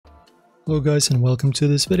Hello guys and welcome to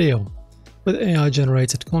this video. With AI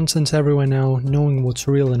generated content everywhere now, knowing what's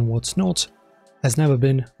real and what's not has never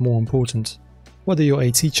been more important. Whether you're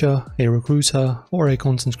a teacher, a recruiter or a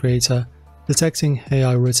content creator, detecting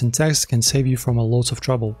AI written text can save you from a lot of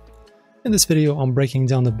trouble. In this video I'm breaking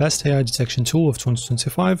down the best AI detection tool of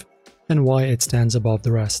 2025 and why it stands above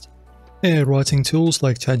the rest. AI writing tools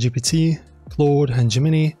like ChatGPT, Claude and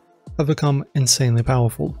Gemini have become insanely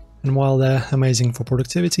powerful, and while they're amazing for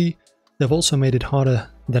productivity, they've also made it harder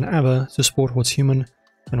than ever to spot what's human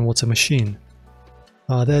and what's a machine.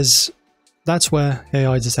 That's where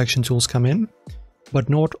AI detection tools come in, but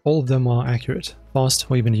not all of them are accurate, fast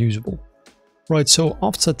or even usable. Right, so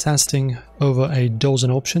after testing over a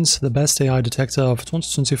dozen options, the best AI detector of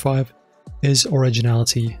 2025 is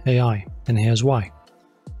Originality AI, and here's why.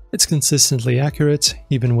 It's consistently accurate,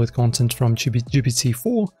 even with content from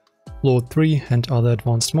GPT-4, Claude 3 and other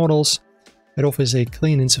advanced models. It offers a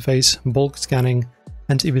clean interface, bulk scanning,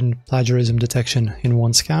 and even plagiarism detection in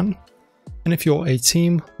one scan. And if you're a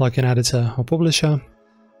team, like an editor or publisher,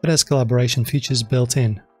 it has collaboration features built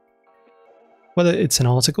in. Whether it's an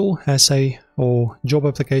article, essay, or job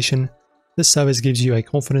application, this service gives you a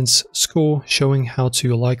confidence score showing how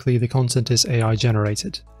likely the content is AI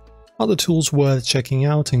generated. Other tools worth checking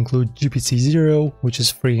out include GPT-0, which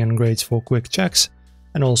is free and great for quick checks,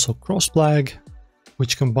 and also Crossplag,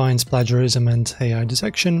 which combines plagiarism and AI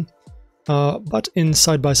detection, but in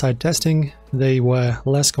side-by-side testing, they were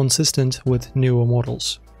less consistent with newer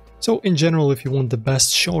models. So in general, if you want the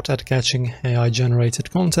best shot at catching AI-generated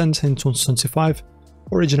content in 2025,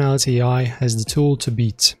 Originality AI has the tool to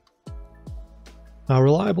beat.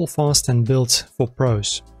 Reliable, fast, and built for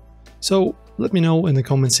pros. So let me know in the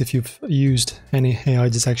comments if you've used any AI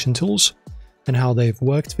detection tools and how they've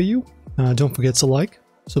worked for you. Don't forget to like,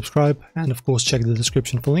 subscribe, and of course check the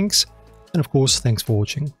description for links. And of course, thanks for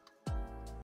watching.